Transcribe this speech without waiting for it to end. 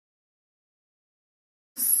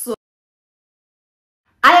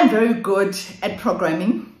I am very good at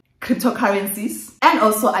programming cryptocurrencies, and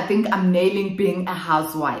also I think I'm nailing being a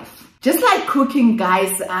housewife. Just like cooking,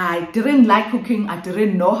 guys, I didn't like cooking, I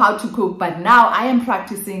didn't know how to cook, but now I am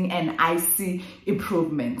practicing and I see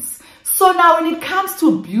improvements. So now when it comes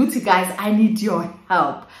to beauty, guys, I need your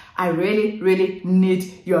help. I really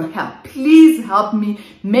need your help. Please help me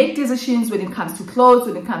make decisions when it comes to clothes,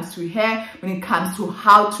 when it comes to hair, when it comes to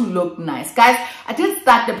how to look nice. Guys, I did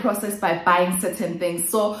start the process by buying certain things.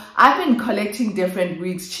 So I've been collecting different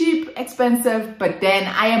wigs, cheap, expensive, but then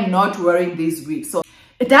I am not wearing these wigs. So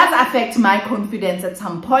it does affect my confidence at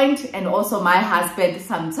some point, and also my husband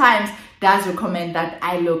sometimes does recommend that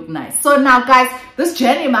I look nice. So now, guys, this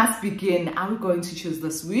journey must begin. Are we going to choose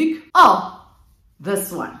this wig? Oh,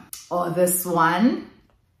 this one. Or this one.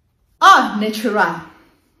 Oh, natural.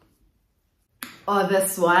 Or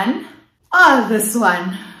this one. Or this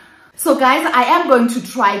one. So guys, I am going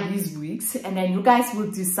to try these wigs, and then you guys will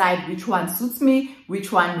decide which one suits me,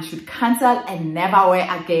 which one we should cancel and never wear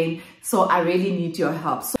again. So I really need your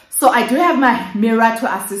help. So I do have my mirror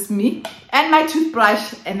to assist me and my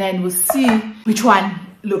toothbrush, and then we'll see which one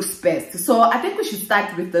looks best. So I think we should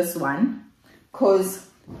start with this one because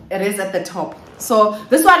it is at the top. So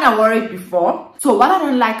this one I wore it before. So what I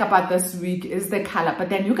don't like about this wig is the color, but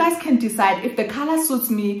then you guys can decide if the color suits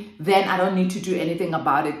me, then I don't need to do anything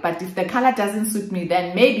about it. But if the color doesn't suit me,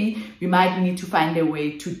 then maybe we might need to find a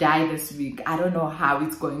way to dye this wig. I don't know how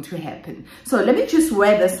it's going to happen. So let me just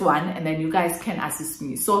wear this one, and then you guys can assist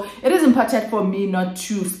me. So it is important for me not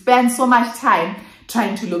to spend so much time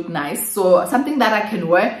trying to look nice. So something that I can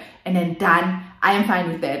wear and then done, I am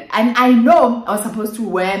fine with that. And I know I was supposed to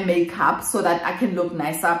wear makeup so that I can look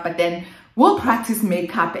nicer, but then we'll practice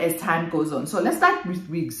makeup as time goes on. So let's start with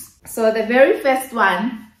wigs. So the very first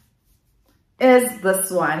one is this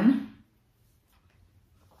one.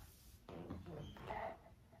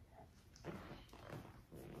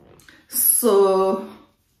 So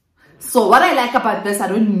what I like about this, I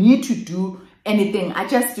don't need to do anything. I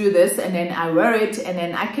just do this and then I wear it, and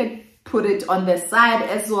then I can put it on the side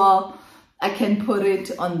as well. I can put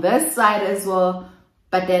it on this side as well,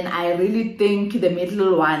 but then I really think the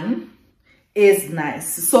middle one is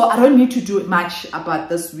nice. So I don't need to do much about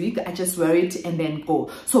this wig. I just wear it and then go.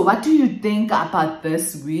 So what do you think about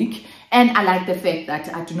this wig? And I like the fact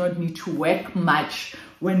that I do not need to work much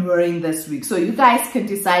when wearing this wig. So you guys can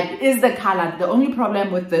decide, is the color. The only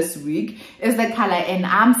problem with this wig is the color, and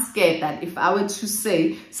I'm scared that if I were to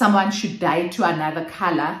say someone should dye to another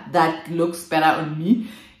color that looks better on me,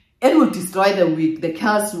 it will destroy the wig. The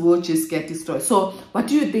curls will just get destroyed. So what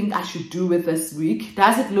do you think I should do with this wig?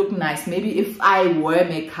 Does it look nice? Maybe if I wear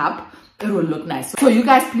makeup, it will look nice. So you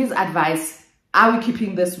guys, please advise, are we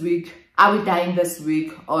keeping this wig? Are we dyeing this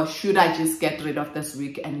wig? Or should I just get rid of this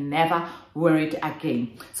wig and never wear it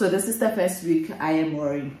again? So this is the first wig I am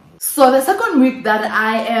wearing. So the second wig that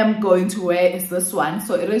I am going to wear is this one.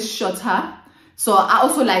 So it is shorter. So I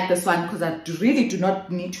also like this one because I really do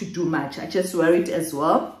not need to do much. I just wear it as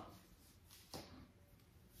well.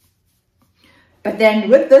 But then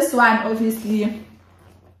with this one, obviously,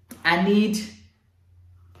 I need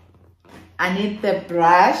the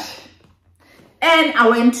brush. And I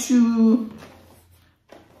went to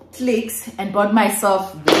Clicks and bought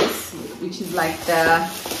myself this, which is like the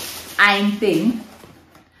iron thing.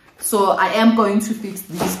 So I am going to fix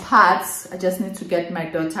these parts. I just need to get my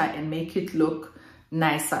daughter and make it look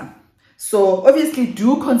nicer. So obviously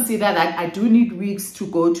do consider that I do need wigs to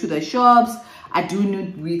go to the shops. I do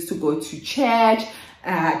need wigs to go to church.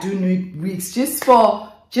 I do need wigs just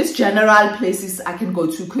for general places I can go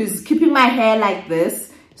to, because keeping my hair like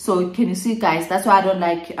this, so can you see, guys, that's why I don't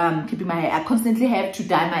like keeping my hair. I constantly have to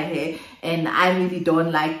dye my hair, and I really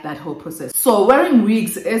don't like that whole process. So wearing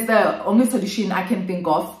wigs is the only solution I can think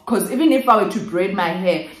of, because even if I were to braid my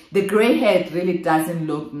hair, the gray hair really doesn't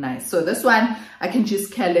look nice. So this one, I can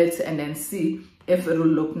just curl it and then see if it will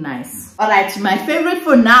look nice. All right, my favorite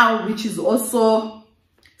for now, which is also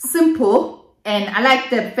simple, and I like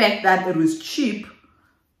the fact that it was cheap.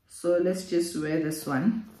 So let's just wear this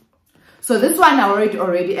one. So this one I wore it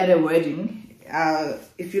already at a wedding.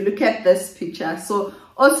 If you look at this picture, so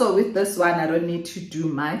also with this one, I don't need to do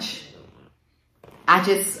much. I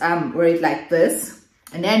just wear it like this,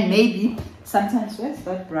 and then maybe sometimes, where's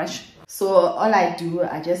that brush? So all I do,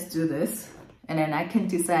 I just do this, and then I can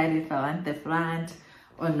decide if I want the front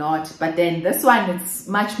or not. But then this one, it's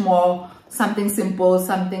much more something simple,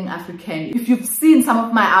 something African. If you've seen some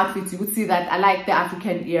of my outfits, you would see that I like the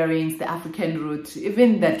African earrings, the African root,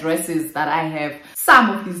 even the dresses that I have. Some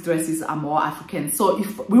of these dresses are more African. So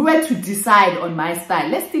if we were to decide on my style,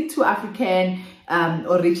 let's stick to African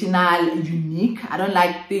original, unique. I don't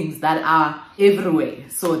like things that are everywhere.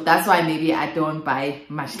 So that's why maybe I don't buy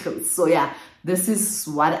much clothes. So yeah, this is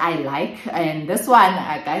what I like. And this one,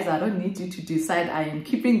 guys, I don't need you to decide. I am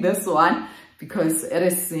keeping this one because it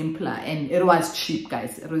is simpler and it was cheap,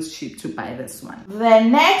 guys. It was cheap to buy this one. The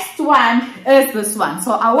next one is this one.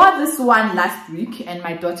 So I wore this one last week and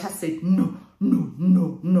my daughter said no.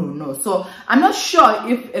 So I'm not sure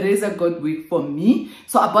if it is a good wig for me.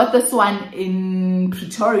 So I bought this one in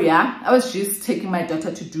Pretoria. I was just taking my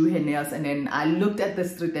daughter to do her nails, and then I looked at the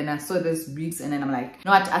street and I saw this wigs, and then I'm like, you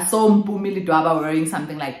know what, I saw Mpumi Lidwaba wearing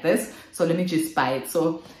something like this, so let me just buy it.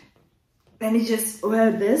 So let me just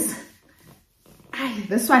wear this.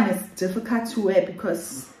 This one is difficult to wear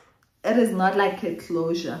because it is not like a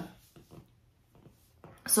closure.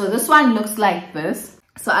 So this one looks like this.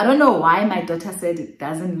 So I don't know why my daughter said it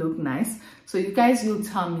doesn't look nice. So you guys will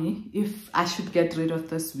tell me if I should get rid of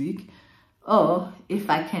this wig or if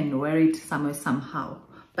I can wear it somewhere somehow.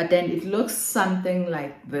 But then it looks something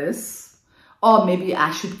like this. Or maybe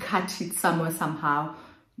I should cut it somewhere somehow.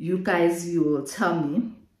 You guys, you will tell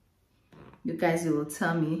me. You guys, you will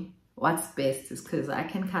tell me what's best, because I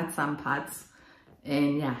can cut some parts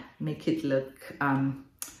and yeah, make it look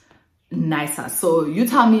nicer. So you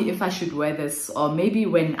tell me if I should wear this, or maybe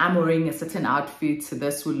when I'm wearing a certain outfit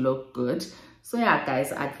this will look good. So yeah,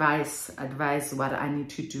 guys, advise what I need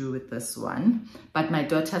to do with this one. But my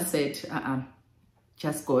daughter said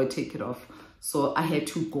just go take it off. So I had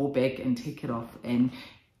to go back and take it off, and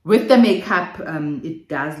with the makeup it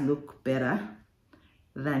does look better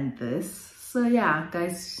than this. So yeah,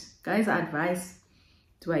 guys advice.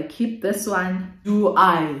 Do I keep this one? Do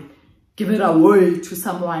I give it away to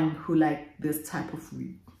someone who like this type of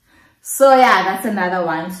wig? So yeah, that's another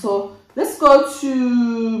one. So let's go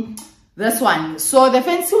to this one. So the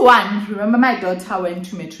fancy one, remember my daughter went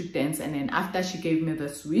to metric dance, and then after she gave me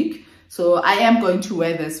this wig. So I am going to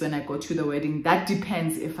wear this when I go to the wedding. That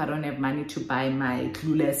depends if I don't have money to buy my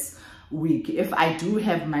glueless wig. If I do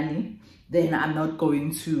have money, then I'm not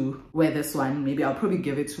going to wear this one. Maybe I'll probably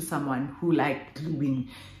give it to someone who like gluing.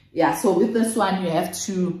 Yeah, so with this one you have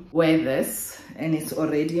to wear this, and it's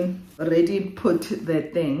already put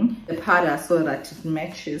the powder so that it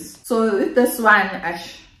matches. So with this one,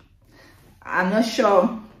 I'm not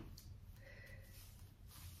sure.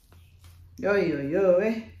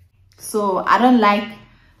 So I don't like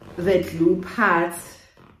the glue part.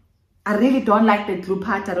 I really don't like the glue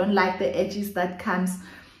part. I don't like the edges that comes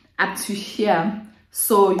up to here.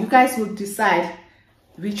 So you guys will decide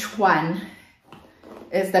which one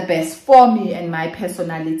is the best for me and my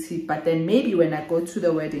personality. But then maybe when I go to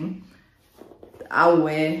the wedding, I'll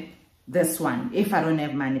wear this one if I don't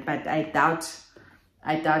have money. But I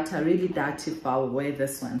really doubt if I'll wear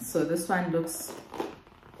this one. So this one looks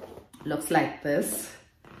like this,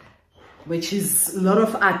 which is a lot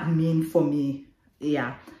of admin for me.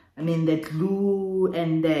 Yeah, I mean the glue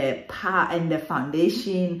and the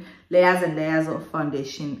foundation, layers and layers of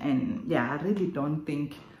foundation, and yeah, I really don't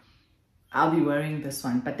think I'll be wearing this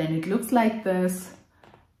one. But then it looks like this.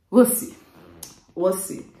 We'll see.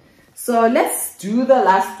 So let's do the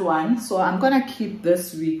last one. So I'm gonna keep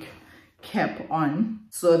this wig cap on.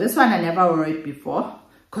 So this one I never wore it before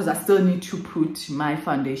because I still need to put my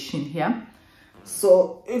foundation here.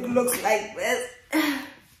 So it looks like this.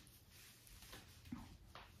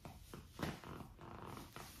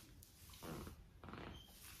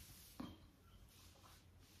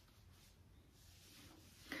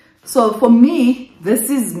 So for me, this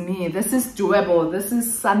is doable. This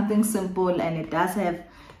is something simple, and it does have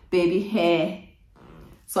baby hair.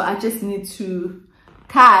 So I just need to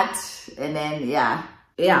cut, and then yeah,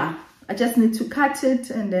 I just need to cut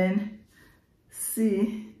it and then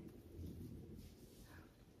see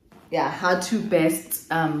how to best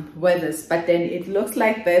wear this. But then it looks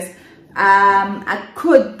like this. I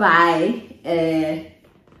could buy a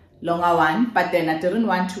longer one, but then I didn't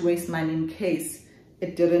want to waste money in case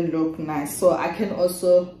it didn't look nice. So I can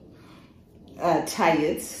also tie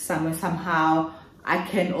it somehow. I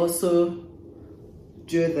can also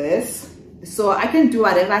do this. So I can do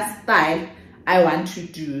whatever style I want to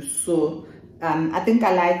do. So I think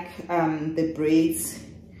I like the braids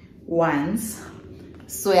ones.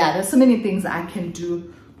 So yeah, there's so many things I can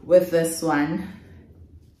do with this one.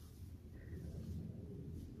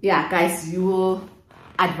 Yeah, guys, you will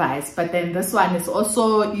advise. But then this one is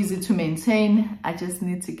also easy to maintain. I just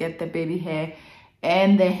need to get the baby hair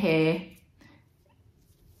and the hair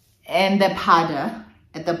and the powder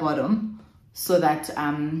at the bottom so that I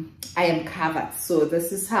am covered. So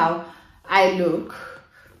this is how I look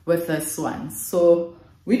with this one. So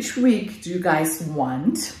which wig do you guys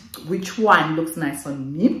want? Which one looks nice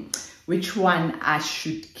on me? Which one I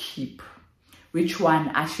should keep? Which one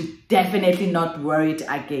I should definitely not wear it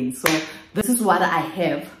again? So this is what I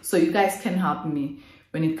have, so you guys can help me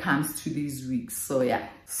when it comes to these wigs. So yeah,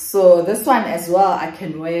 so this one as well, I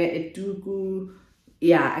can wear a dugu.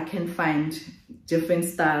 Yeah, I can find different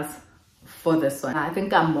styles for this one. I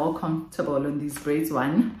think I'm more comfortable on these braids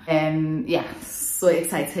one, and yeah, so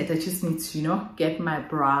excited. I just need to, you know, get my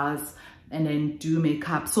brows and then do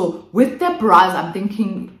makeup. So with the brows, I'm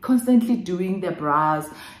thinking constantly doing the brows,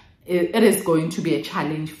 it is going to be a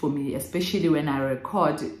challenge for me, especially when I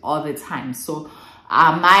record all the time. So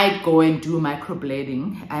I might go and do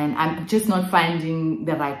microblading, and I'm just not finding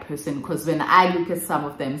the right person, because when I look at some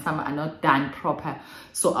of them, some are not done proper.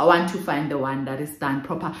 So I want to find the one that is done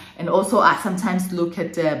proper. And also I sometimes look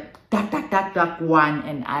at the dark one,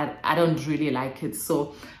 and I don't really like it.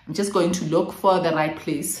 So I'm just going to look for the right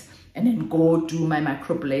place and then go do my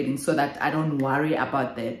microblading, so that I don't worry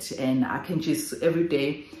about that, and I can just every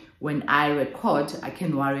day when I record, I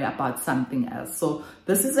can worry about something else. So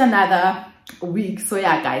this is another wig. So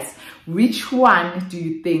yeah guys, which one do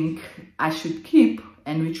you think I should keep,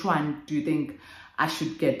 and which one do you think I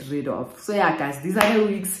should get rid of? So yeah guys, these are the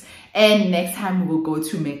wigs, and next time we'll go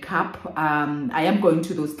to makeup. I am going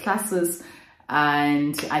to those classes,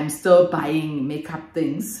 and I'm still buying makeup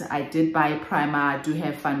things. I did buy primer, I do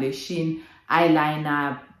have foundation,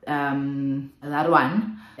 eyeliner, that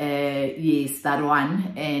one, yes, that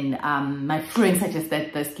one, and my friend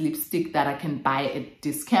suggested this lipstick that I can buy at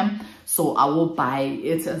discount, so I will buy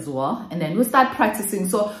it as well, and then we'll start practicing.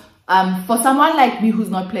 So for someone like me who's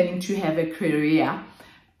not planning to have a career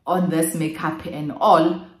on this makeup and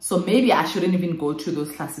all, so maybe I shouldn't even go to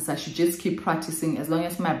those classes. I should just keep practicing. As long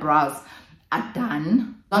as my brows are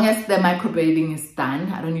done, as long as the microblading is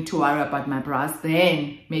done, I don't need to worry about my brows.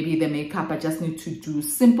 Then maybe the makeup, I just need to do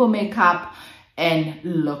simple makeup and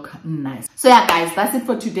look nice. So yeah guys, that's it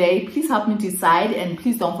for today. Please help me decide, and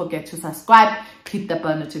please don't forget to subscribe, click the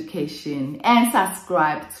bell notification, and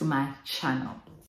subscribe to my channel.